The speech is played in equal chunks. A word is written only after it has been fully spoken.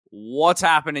What's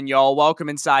happening, y'all? Welcome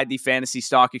inside the Fantasy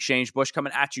Stock Exchange. Bush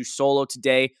coming at you solo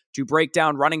today to break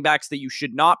down running backs that you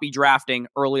should not be drafting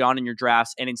early on in your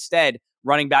drafts, and instead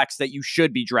running backs that you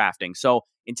should be drafting. So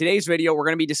in today's video, we're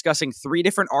going to be discussing 3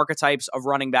 different archetypes of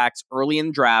running backs early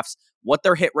in drafts, what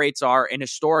their hit rates are, and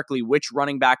historically which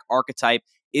running back archetype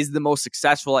is the most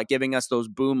successful at giving us those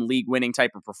boom league winning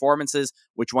type of performances,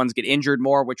 which ones get injured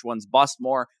more, which ones bust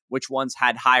more, which ones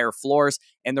had higher floors.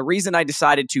 And the reason I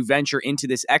decided to venture into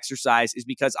this exercise is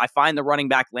because I find the running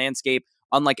back landscape,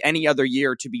 unlike any other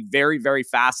year, to be very, very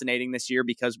fascinating this year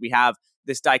because we have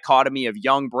this dichotomy of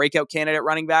young breakout candidate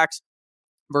running backs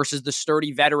versus the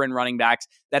sturdy veteran running backs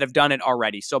that have done it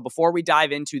already. So before we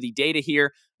dive into the data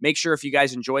here, make sure if you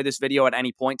guys enjoy this video at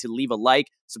any point to leave a like,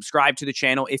 subscribe to the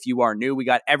channel if you are new. We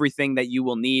got everything that you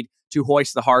will need to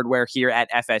hoist the hardware here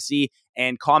at FSE,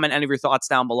 and comment any of your thoughts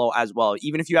down below as well.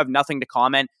 Even if you have nothing to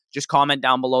comment, just comment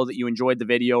down below that you enjoyed the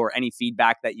video or any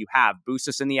feedback that you have. Boost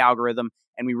us in the algorithm,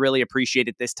 and we really appreciate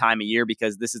it this time of year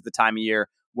because this is the time of year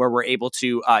where we're able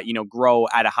to, grow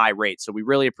at a high rate. So we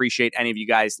really appreciate any of you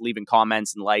guys leaving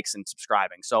comments and likes and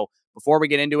subscribing. So before we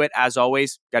get into it, as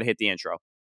always, got to hit the intro.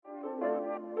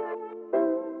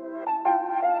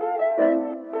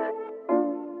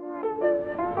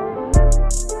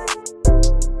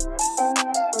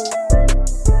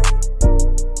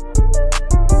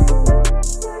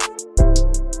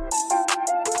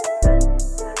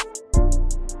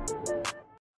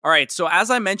 All right, so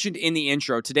as I mentioned in the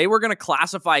intro, today we're going to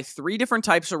classify 3 different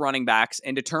types of running backs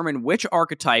and determine which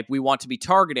archetype we want to be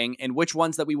targeting and which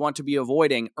ones that we want to be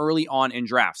avoiding early on in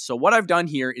drafts. So what I've done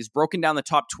here is broken down the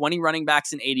top 20 running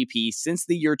backs in ADP since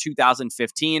the year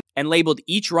 2015 and labeled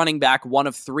each running back one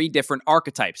of 3 different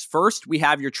archetypes. First, we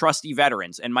have your trusty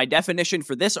veterans, and my definition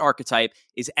for this archetype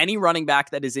is any running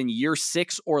back that is in year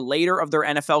 6 or later of their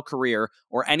NFL career,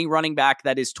 or any running back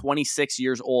that is 26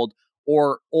 years old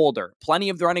or older. Plenty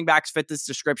of the running backs fit this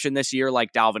description this year,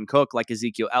 like Dalvin Cook, like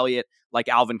Ezekiel Elliott, like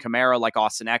Alvin Kamara, like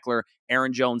Austin Eckler,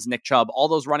 Aaron Jones, Nick Chubb. All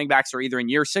those running backs are either in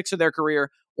year 6 of their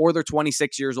career or they're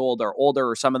 26 years old or older,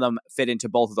 or some of them fit into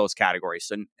both of those categories.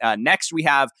 So next we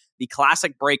have the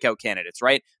classic breakout candidates,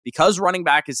 right? Because running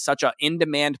back is such an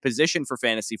in-demand position for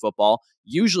fantasy football,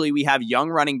 usually we have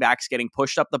young running backs getting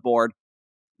pushed up the board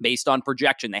based on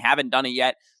projection. They haven't done it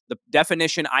yet. The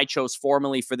definition I chose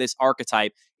formally for this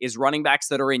archetype is running backs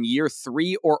that are in year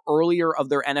 3 or earlier of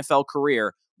their NFL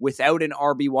career without an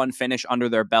RB1 finish under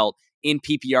their belt in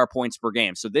PPR points per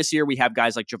game. So this year we have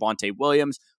guys like Javonte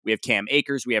Williams, we have Cam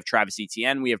Akers, we have Travis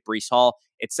Etienne, we have Breece Hall,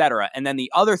 etc. And then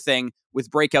the other thing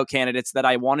with breakout candidates that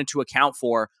I wanted to account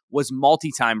for was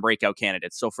multi-time breakout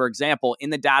candidates. So for example, in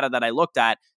the data that I looked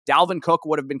at, Dalvin Cook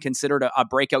would have been considered a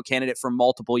breakout candidate for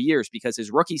multiple years because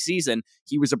his rookie season,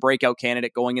 he was a breakout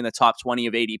candidate going in the top 20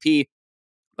 of ADP,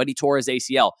 but he tore his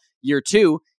ACL. Year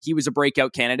 2, he was a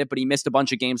breakout candidate, but he missed a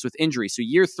bunch of games with injury. So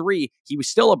year 3, he was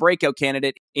still a breakout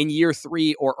candidate in year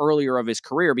 3 or earlier of his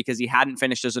career because he hadn't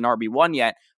finished as an RB1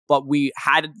 yet. But we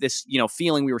had this,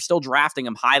 feeling we were still drafting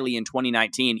him highly in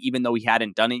 2019, even though he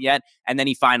hadn't done it yet. And then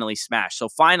he finally smashed. So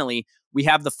finally, we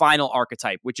have the final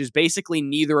archetype, which is basically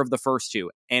neither of the first two.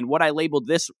 And what I labeled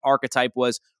this archetype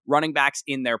was running backs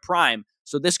in their prime.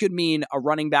 So this could mean a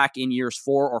running back in years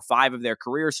 4 or 5 of their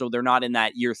career. So they're not in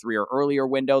that year 3 or earlier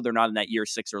window. They're not in that year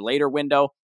 6 or later window.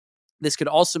 This could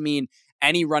also mean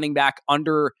any running back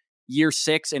under year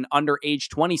 6 and under age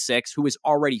 26 who is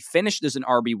already finished as an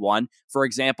RB1. For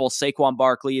example, Saquon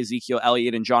Barkley, Ezekiel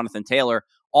Elliott, and Jonathan Taylor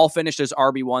all finished as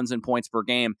RB1s in points per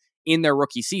game in their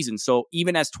rookie season. So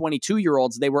even as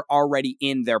 22-year-olds, they were already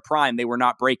in their prime. They were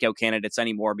not breakout candidates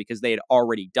anymore because they had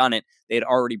already done it. They had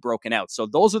already broken out. So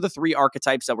those are the 3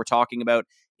 archetypes that we're talking about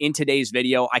in today's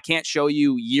video. I can't show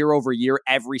you year over year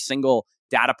every single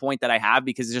data point that I have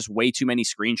because it's just way too many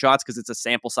screenshots because it's a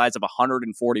sample size of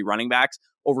 140 running backs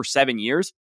over 7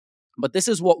 years. But this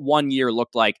is what 1 year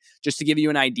looked like, just to give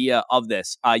you an idea of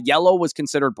this. Yellow was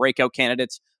considered breakout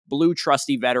candidates, blue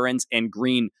trusty veterans, and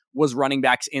green was running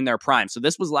backs in their prime. So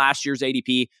this was last year's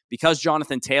ADP. Because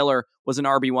Jonathan Taylor was an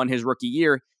RB1 his rookie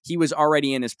year, he was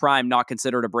already in his prime, not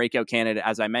considered a breakout candidate,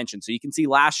 as I mentioned. So you can see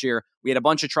last year, we had a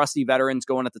bunch of trusty veterans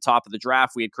going at the top of the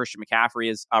draft. We had Christian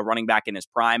McCaffrey as a running back in his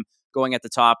prime going at the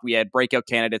top. We had breakout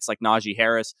candidates like Najee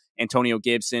Harris, Antonio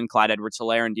Gibson, Clyde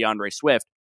Edwards-Helaire, and DeAndre Swift.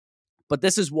 But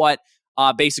this is what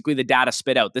basically the data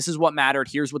spit out. This is what mattered.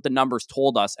 Here's what the numbers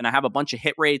told us. And I have a bunch of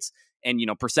hit rates and,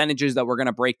 percentages that we're going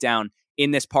to break down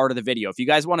in this part of the video. If you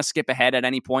guys want to skip ahead at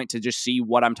any point to just see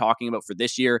what I'm talking about for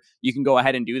this year, you can go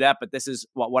ahead and do that. But this is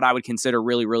what I would consider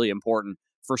really, really important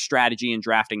for strategy and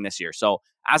drafting this year. So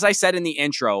as I said in the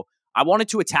intro, I wanted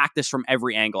to attack this from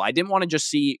every angle. I didn't want to just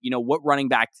see, what running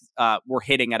backs were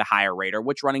hitting at a higher rate or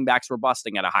which running backs were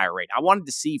busting at a higher rate. I wanted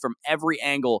to see from every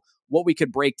angle what we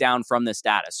could break down from this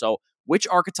data. So which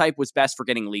archetype was best for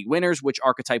getting league winners, which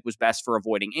archetype was best for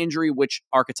avoiding injury, which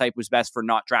archetype was best for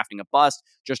not drafting a bust,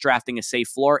 just drafting a safe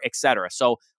floor, etc.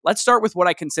 So let's start with what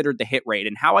I considered the hit rate.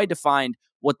 And how I defined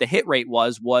what the hit rate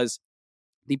was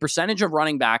the percentage of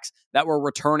running backs that were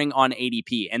returning on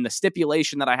ADP. And the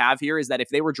stipulation that I have here is that if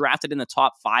they were drafted in the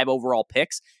top 5 overall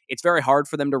picks, it's very hard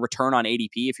for them to return on ADP.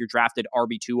 If you're drafted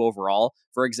RB2 overall,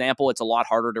 for example, it's a lot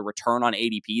harder to return on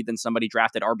ADP than somebody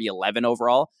drafted RB11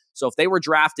 overall. So if they were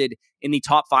drafted in the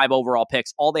top 5 overall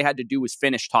picks, all they had to do was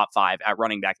finish top 5 at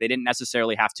running back. They didn't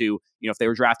necessarily have to, if they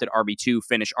were drafted RB2,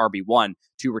 finish RB1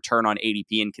 to return on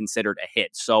ADP and considered a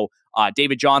hit. So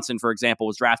David Johnson, for example,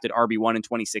 was drafted RB1 in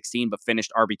 2016, but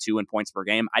finished RB2 in points per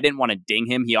game. I didn't want to ding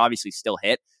him. He obviously still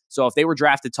hit. So if they were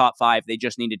drafted top 5, they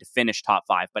just needed to finish top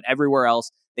 5. But everywhere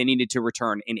else, they needed to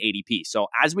return in ADP. So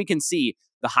as we can see,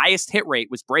 the highest hit rate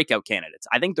was breakout candidates.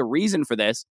 I think the reason for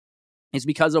this is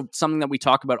because of something that we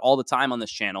talk about all the time on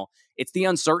this channel. It's the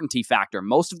uncertainty factor.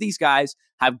 Most of these guys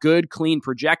have good, clean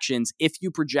projections if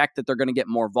you project that they're going to get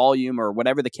more volume or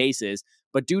whatever the case is.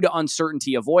 But due to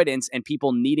uncertainty avoidance and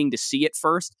people needing to see it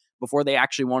first before they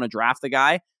actually want to draft the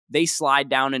guy, they slide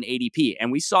down in ADP.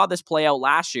 And we saw this play out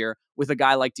last year with a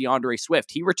guy like DeAndre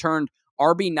Swift. He returned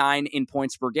RB9 in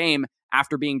points per game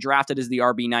after being drafted as the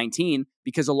RB19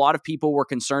 because a lot of people were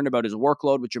concerned about his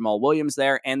workload with Jamal Williams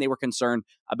there, and they were concerned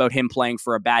about him playing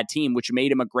for a bad team, which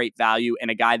made him a great value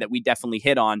and a guy that we definitely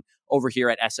hit on over here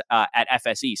at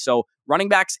FSE. So running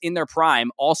backs in their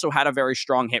prime also had a very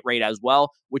strong hit rate as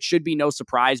well, which should be no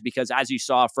surprise because as you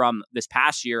saw from this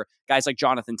past year, guys like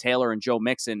Jonathan Taylor and Joe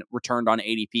Mixon returned on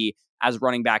ADP as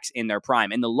running backs in their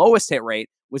prime. And the lowest hit rate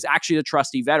was actually the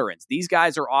trusty veterans. These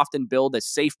guys are often billed as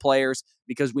safe players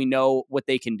because we know what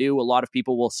they can do. A lot of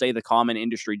people will say the common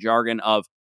industry jargon of,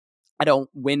 I don't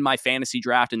win my fantasy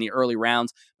draft in the early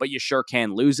rounds, but you sure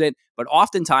can lose it. But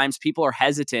oftentimes people are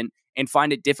hesitant and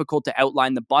find it difficult to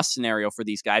outline the bust scenario for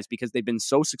these guys because they've been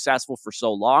so successful for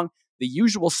so long. The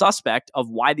usual suspect of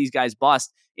why these guys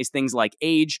bust is things like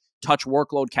age, touch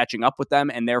workload catching up with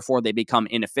them, and therefore they become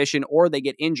inefficient or they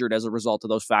get injured as a result of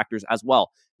those factors as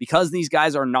well. Because these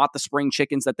guys are not the spring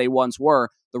chickens that they once were,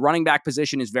 the running back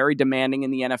position is very demanding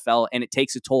in the NFL, and it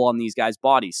takes a toll on these guys'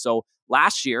 bodies. So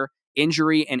last year,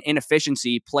 injury and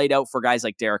inefficiency played out for guys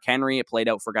like Derrick Henry, it played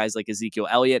out for guys like Ezekiel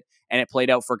Elliott, and it played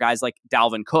out for guys like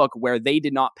Dalvin Cook, where they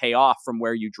did not pay off from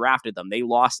where you drafted them. They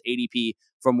lost ADP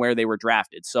from where they were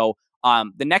drafted. So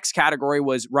the next category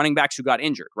was running backs who got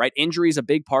injured, right? Injury is a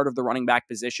big part of the running back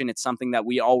position. It's something that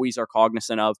we always are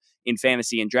cognizant of in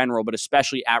fantasy in general, but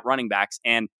especially at running backs.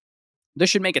 And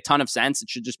this should make a ton of sense. It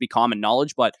should just be common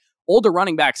knowledge, but older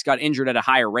running backs got injured at a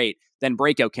higher rate than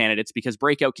breakout candidates because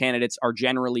breakout candidates are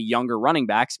generally younger running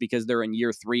backs because they're in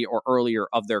year 3 or earlier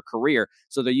of their career.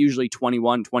 So they're usually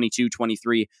 21, 22,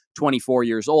 23, 24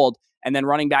 years old. And then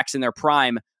running backs in their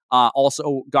prime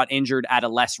also got injured at a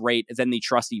less rate than the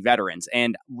trusty veterans.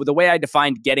 And the way I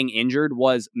defined getting injured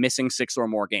was missing 6 or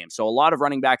more games. So a lot of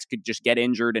running backs could just get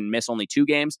injured and miss only 2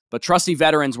 games, but trusty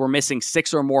veterans were missing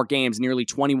 6 or more games nearly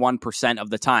 21% of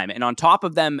the time. And on top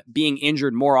of them being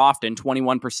injured more often,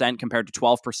 21% compared to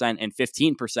 12% and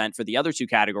 15% for the other 2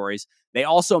 categories, they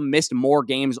also missed more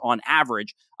games on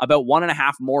average, about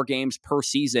 1.5 more games per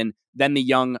season than the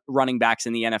young running backs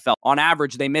in the NFL. On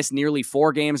average, they missed nearly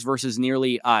 4 games versus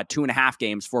nearly 2.5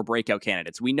 games for breakout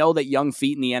candidates. We know that young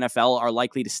feet in the NFL are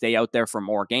likely to stay out there for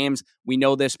more games. We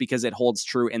know this because it holds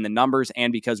true in the numbers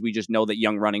and because we just know that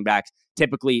young running backs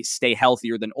typically stay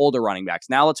healthier than older running backs.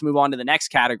 Now let's move on to the next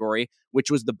category,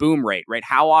 which was the boom rate, right?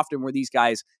 How often were these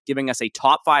guys giving us a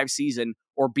top 5 season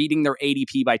or beating their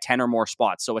ADP by 10 or more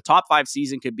spots? So a top 5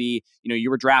 season could be, you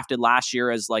were drafted last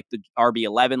year as like the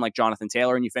RB11, like Jonathan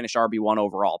Taylor, and you finished RB1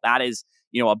 overall. That is,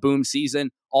 a boom season.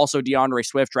 Also, DeAndre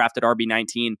Swift drafted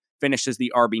RB19, finished as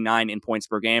the RB9 in points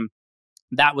per game.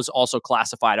 That was also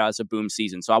classified as a boom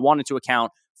season. So I wanted to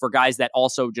account for guys that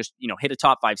also just, hit a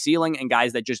top 5 ceiling and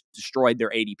guys that just destroyed their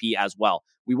ADP as well.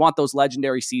 We want those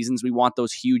legendary seasons. We want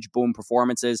those huge boom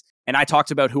performances. And I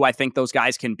talked about who I think those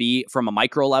guys can be from a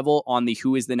micro level on the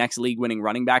Who is the Next League Winning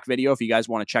Running Back video, if you guys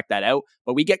want to check that out.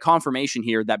 But we get confirmation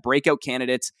here that breakout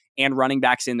candidates and running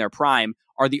backs in their prime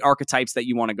are the archetypes that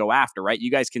you want to go after, right?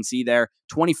 You guys can see there,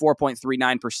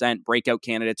 24.39% breakout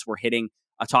candidates were hitting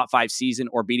a top 5 season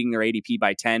or beating their ADP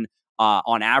by 10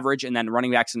 on average. And then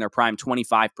running backs in their prime,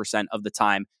 25% of the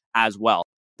time as well.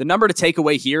 The number to take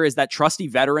away here is that trusty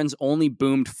veterans only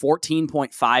boomed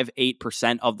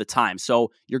 14.58% of the time. So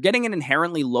you're getting an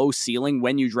inherently low ceiling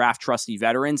when you draft trusty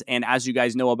veterans. And as you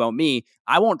guys know about me,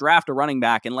 I won't draft a running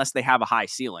back unless they have a high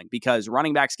ceiling, because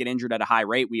running backs get injured at a high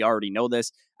rate. We already know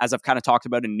this, as I've kind of talked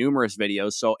about in numerous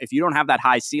videos. So if you don't have that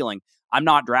high ceiling, I'm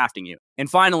not drafting you. And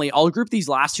finally, I'll group these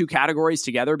last two categories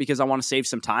together because I want to save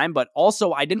some time. But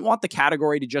also, I didn't want the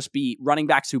category to just be running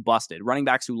backs who busted, running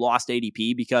backs who lost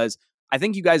ADP, because I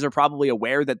think you guys are probably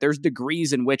aware that there's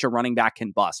degrees in which a running back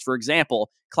can bust. For example,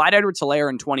 Clyde Edwards-Helaire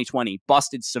in 2020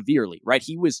 busted severely, right?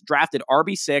 He was drafted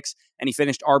RB6 and he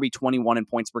finished RB21 in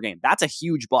points per game. That's a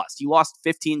huge bust. He lost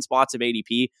 15 spots of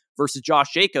ADP versus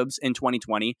Josh Jacobs in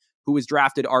 2020, who was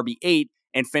drafted RB8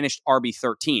 and finished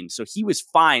RB13. So he was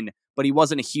fine, but he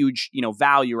wasn't a huge,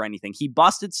 value or anything. He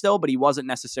busted still, but he wasn't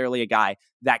necessarily a guy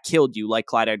that killed you like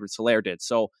Clyde Edwards-Helaire did.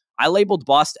 So I labeled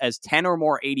bust as 10 or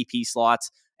more ADP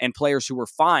slots, and players who were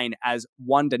fine as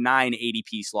 1 to 9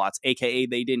 ADP slots, aka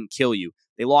they didn't kill you.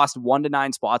 They lost 1 to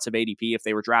 9 spots of ADP if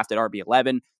they were drafted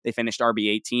RB11, they finished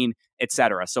RB18,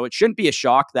 etc. So it shouldn't be a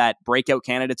shock that breakout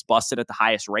candidates busted at the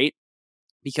highest rate,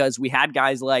 because we had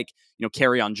guys like,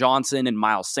 Kerryon Johnson and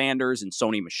Miles Sanders and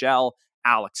Sony Michel,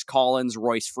 Alex Collins,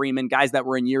 Royce Freeman, guys that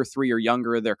were in year 3 or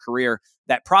younger of their career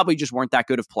that probably just weren't that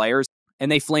good of players.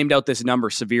 And they flamed out this number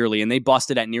severely, and they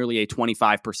busted at nearly a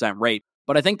 25% rate.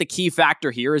 But I think the key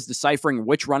factor here is deciphering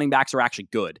which running backs are actually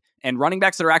good. And running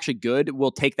backs that are actually good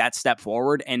will take that step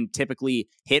forward and typically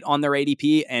hit on their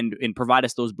ADP and provide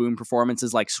us those boom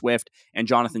performances like Swift and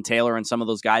Jonathan Taylor and some of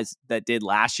those guys that did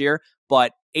last year.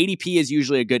 But ADP is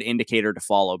usually a good indicator to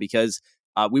follow, because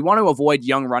we want to avoid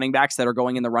young running backs that are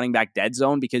going in the running back dead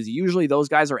zone, because usually those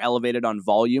guys are elevated on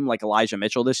volume, like Elijah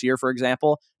Mitchell this year, for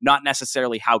example, not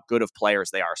necessarily how good of players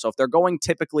they are. So if they're going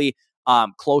typically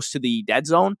close to the dead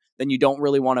zone, then you don't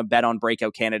really want to bet on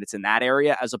breakout candidates in that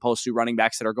area, as opposed to running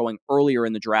backs that are going earlier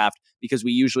in the draft, because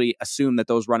we usually assume that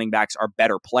those running backs are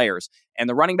better players. And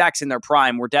the running backs in their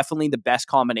prime were definitely the best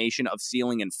combination of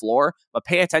ceiling and floor, but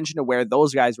pay attention to where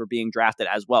those guys were being drafted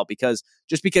as well, because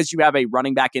just because you have a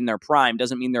running back in their prime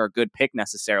doesn't mean they're a good pick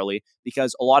necessarily,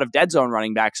 because a lot of dead zone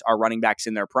running backs are running backs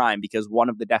in their prime, because one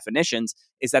of the definitions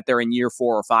is that they're in year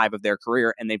 4 or 5 of their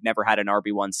career and they've never had an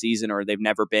RB1 season, or they've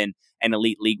never been an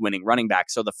elite league winning running back.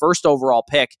 So the first overall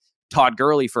pick, Todd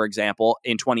Gurley, for example,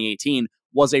 in 2018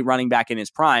 was a running back in his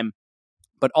prime.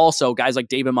 But also guys like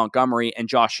David Montgomery and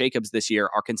Josh Jacobs this year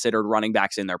are considered running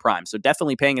backs in their prime. So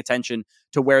definitely paying attention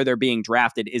to where they're being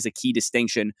drafted is a key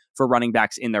distinction for running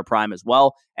backs in their prime as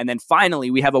well. And then finally,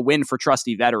 we have a win for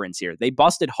trusty veterans here. They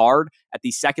busted hard at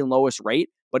the second lowest rate,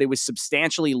 but it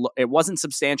wasn't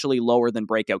substantially lower than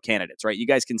breakout candidates, right? You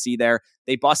guys can see there,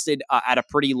 they busted at a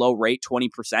pretty low rate,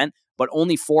 20%, but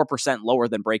only 4% lower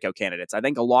than breakout candidates. I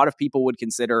think a lot of people would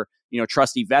consider,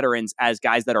 trusty veterans as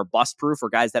guys that are bust proof or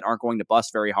guys that aren't going to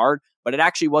bust very hard, but it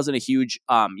actually wasn't a huge,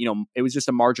 it was just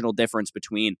a marginal difference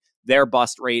between their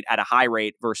bust rate at a high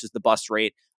rate versus the bust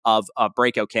rate of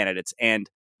breakout candidates. And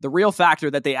the real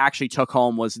factor that they actually took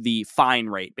home was the fine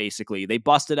rate, basically. They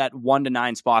busted at 1 to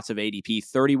 9 spots of ADP,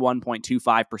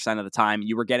 31.25% of the time.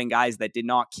 You were getting guys that did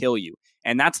not kill you.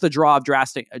 And that's the draw of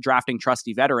drafting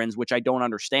trusty veterans, which I don't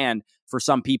understand for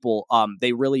some people.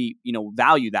 They really,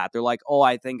 value that. They're like, oh,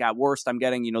 I think at worst I'm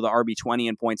getting, the RB20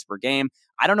 in points per game.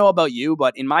 I don't know about you,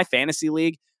 but in my fantasy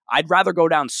league, I'd rather go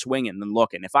down swinging than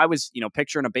looking. If I was,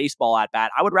 picturing a baseball at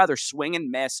bat, I would rather swing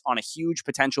and miss on a huge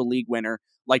potential league winner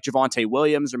like Javonte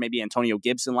Williams or maybe Antonio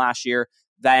Gibson last year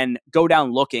than go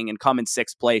down looking and come in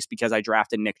 6th place because I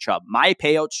drafted Nick Chubb. My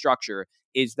payout structure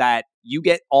is that you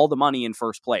get all the money in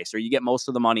first place, or you get most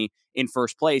of the money in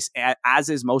first place, as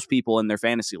is most people in their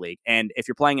fantasy league. And if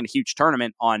you're playing in a huge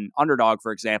tournament on Underdog,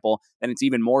 for example, then it's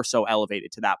even more so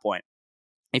elevated to that point.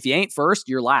 If you ain't first,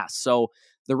 you're last. So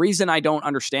the reason I don't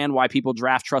understand why people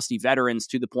draft trusty veterans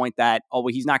to the point that, oh,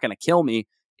 well, he's not going to kill me,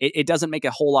 it doesn't make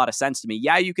a whole lot of sense to me.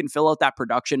 Yeah, you can fill out that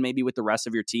production maybe with the rest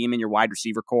of your team and your wide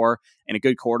receiver core and a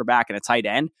good quarterback and a tight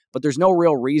end, but there's no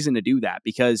real reason to do that,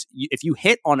 because if you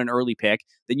hit on an early pick,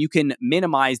 then you can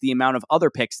minimize the amount of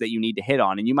other picks that you need to hit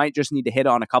on. And you might just need to hit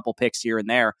on a couple picks here and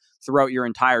there throughout your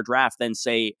entire draft, then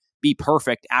say, be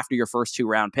perfect after your first 2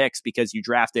 round picks because you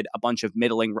drafted a bunch of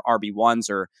middling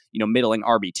RB1s or, middling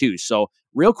RB2s. So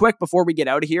real quick, before we get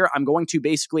out of here, I'm going to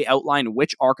basically outline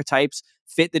which archetypes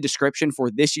fit the description for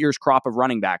this year's crop of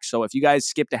running backs. So if you guys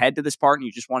skipped ahead to this part and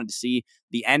you just wanted to see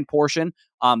the end portion,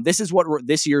 this is what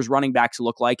this year's running backs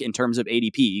look like in terms of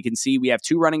ADP. You can see we have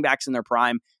 2 running backs in their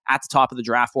prime at the top of the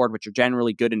draft board, which are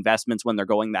generally good investments when they're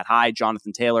going that high,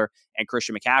 Jonathan Taylor and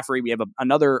Christian McCaffrey. We have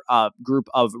another group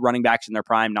of running backs in their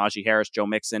prime, Najee Harris, Joe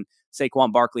Mixon,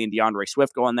 Saquon Barkley, and DeAndre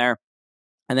Swift going there.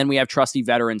 And then we have trusty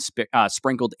veterans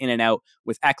sprinkled in and out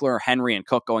with Eckler, Henry, and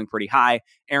Cook going pretty high.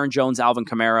 Aaron Jones, Alvin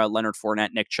Kamara, Leonard Fournette,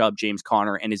 Nick Chubb, James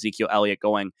Conner, and Ezekiel Elliott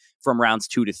going from rounds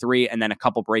 2 to 3. And then a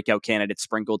couple breakout candidates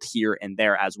sprinkled here and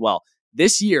there as well.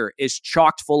 This year is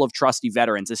chocked full of trusty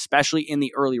veterans, especially in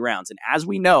the early rounds. And as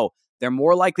we know, they're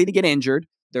more likely to get injured,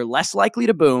 they're less likely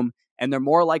to boom, and they're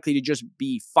more likely to just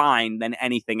be fine than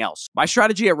anything else. My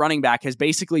strategy at running back has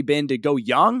basically been to go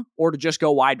young or to just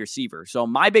go wide receiver. So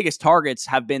my biggest targets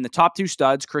have been the top 2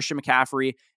 studs, Christian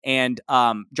McCaffrey and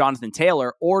Jonathan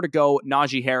Taylor, or to go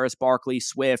Najee Harris, Barkley,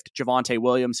 Swift, Javonte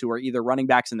Williams, who are either running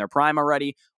backs in their prime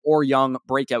already or young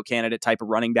breakout candidate type of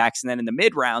running backs. And then in the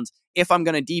mid rounds, if I'm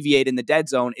going to deviate in the dead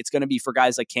zone, it's going to be for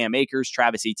guys like Cam Akers,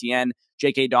 Travis Etienne,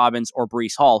 J.K. Dobbins, or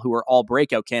Breece Hall, who are all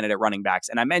breakout candidate running backs.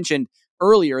 And I mentioned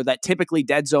earlier that typically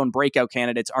dead zone breakout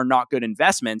candidates are not good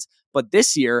investments, but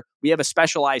this year we have a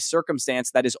specialized circumstance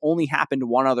that has only happened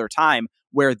one other time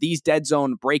where these dead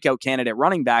zone breakout candidate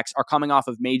running backs are coming off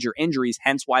of major injuries,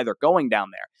 hence why they're going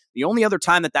down there. The only other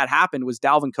time that happened was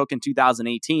Dalvin Cook in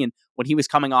 2018 when he was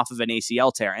coming off of an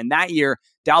ACL tear. And that year,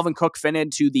 Dalvin Cook fit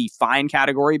into the fine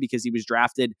category because he was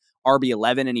drafted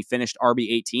RB11 and he finished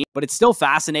RB18. But it's still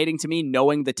fascinating to me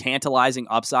knowing the tantalizing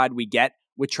upside we get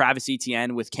with Travis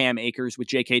Etienne, with Cam Akers, with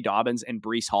J.K. Dobbins, and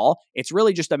Breece Hall. It's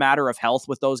really just a matter of health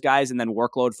with those guys and then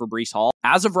workload for Breece Hall.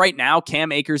 As of right now,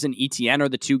 Cam Akers and Etienne are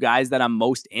the 2 guys that I'm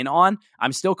most in on.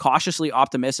 I'm still cautiously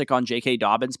optimistic on J.K.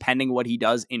 Dobbins, pending what he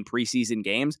does in preseason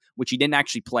games, which he didn't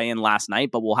actually play in last night,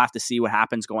 but we'll have to see what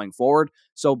happens going forward.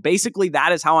 So basically,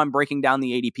 that is how I'm breaking down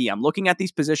the ADP. I'm looking at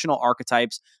these positional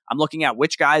archetypes. I'm looking at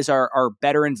which guys are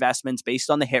better investments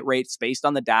based on the hit rates, based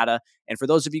on the data. And for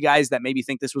those of you guys that maybe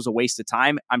think this was a waste of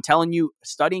time, I'm telling you,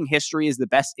 studying history is the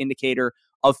best indicator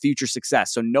of future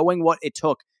success. So knowing what it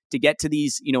took to get to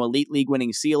these, elite league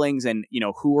winning ceilings and,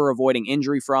 who we're avoiding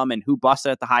injury from and who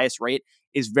busted at the highest rate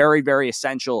is very, very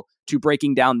essential to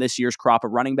breaking down this year's crop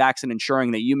of running backs and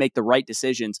ensuring that you make the right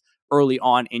decisions early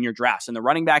on in your drafts. And the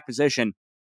running back position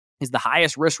is the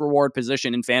highest risk reward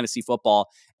position in fantasy football.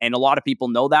 And a lot of people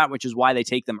know that, which is why they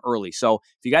take them early. So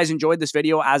if you guys enjoyed this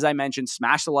video, as I mentioned,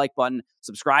 smash the like button,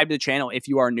 subscribe to the channel if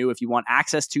you are new. If you want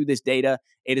access to this data,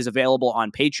 it is available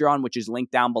on Patreon, which is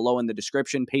linked down below in the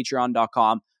description,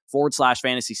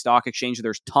 patreon.com/fantasy stock exchange.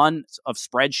 There's tons of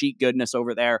spreadsheet goodness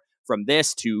over there, from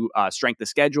this to strength of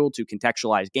schedule, to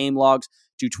contextualized game logs,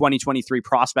 to 2023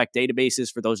 prospect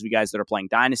databases for those of you guys that are playing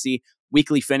Dynasty,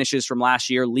 weekly finishes from last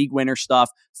year, league winner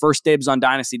stuff, first dibs on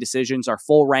Dynasty decisions, our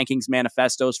full rankings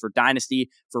manifestos for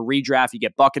Dynasty. For redraft, you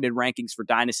get bucketed rankings for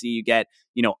Dynasty, you get,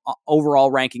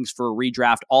 overall rankings for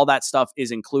redraft. All that stuff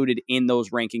is included in those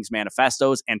rankings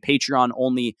manifestos, and Patreon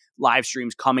only live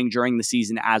streams coming during the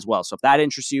season as well. So if that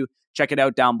interests you, check it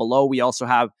out down below. We also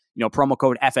have promo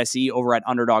code FSE over at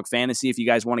Underdog Fantasy. If you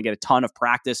guys want to get a ton of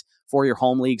practice for your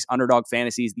home leagues, Underdog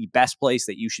Fantasy is the best place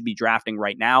that you should be drafting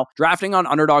right now. Drafting on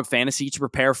Underdog Fantasy to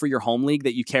prepare for your home league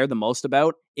that you care the most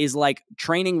about is like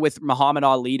training with Muhammad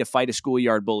Ali to fight a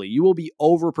schoolyard bully. You will be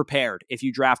over prepared if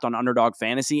you draft on Underdog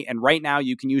Fantasy. And right now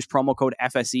you can use promo code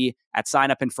FSE at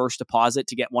sign up and first deposit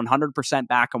to get 100%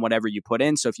 back on whatever you put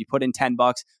in. So if you put in $10,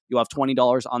 you'll have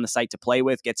 $20 on the site to play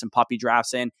with, get some puppy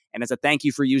drafts in. And as a thank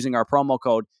you for using our promo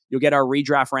code, you'll get our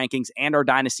redraft rankings and our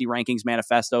Dynasty rankings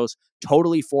manifestos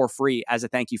totally for free as a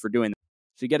thank you for doing that.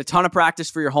 So you get a ton of practice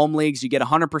for your home leagues. You get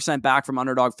 100% back from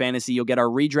Underdog Fantasy. You'll get our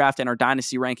redraft and our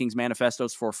Dynasty rankings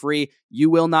manifestos for free. You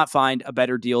will not find a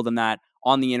better deal than that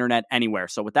on the internet anywhere.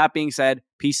 So with that being said,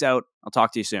 peace out. I'll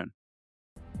talk to you soon.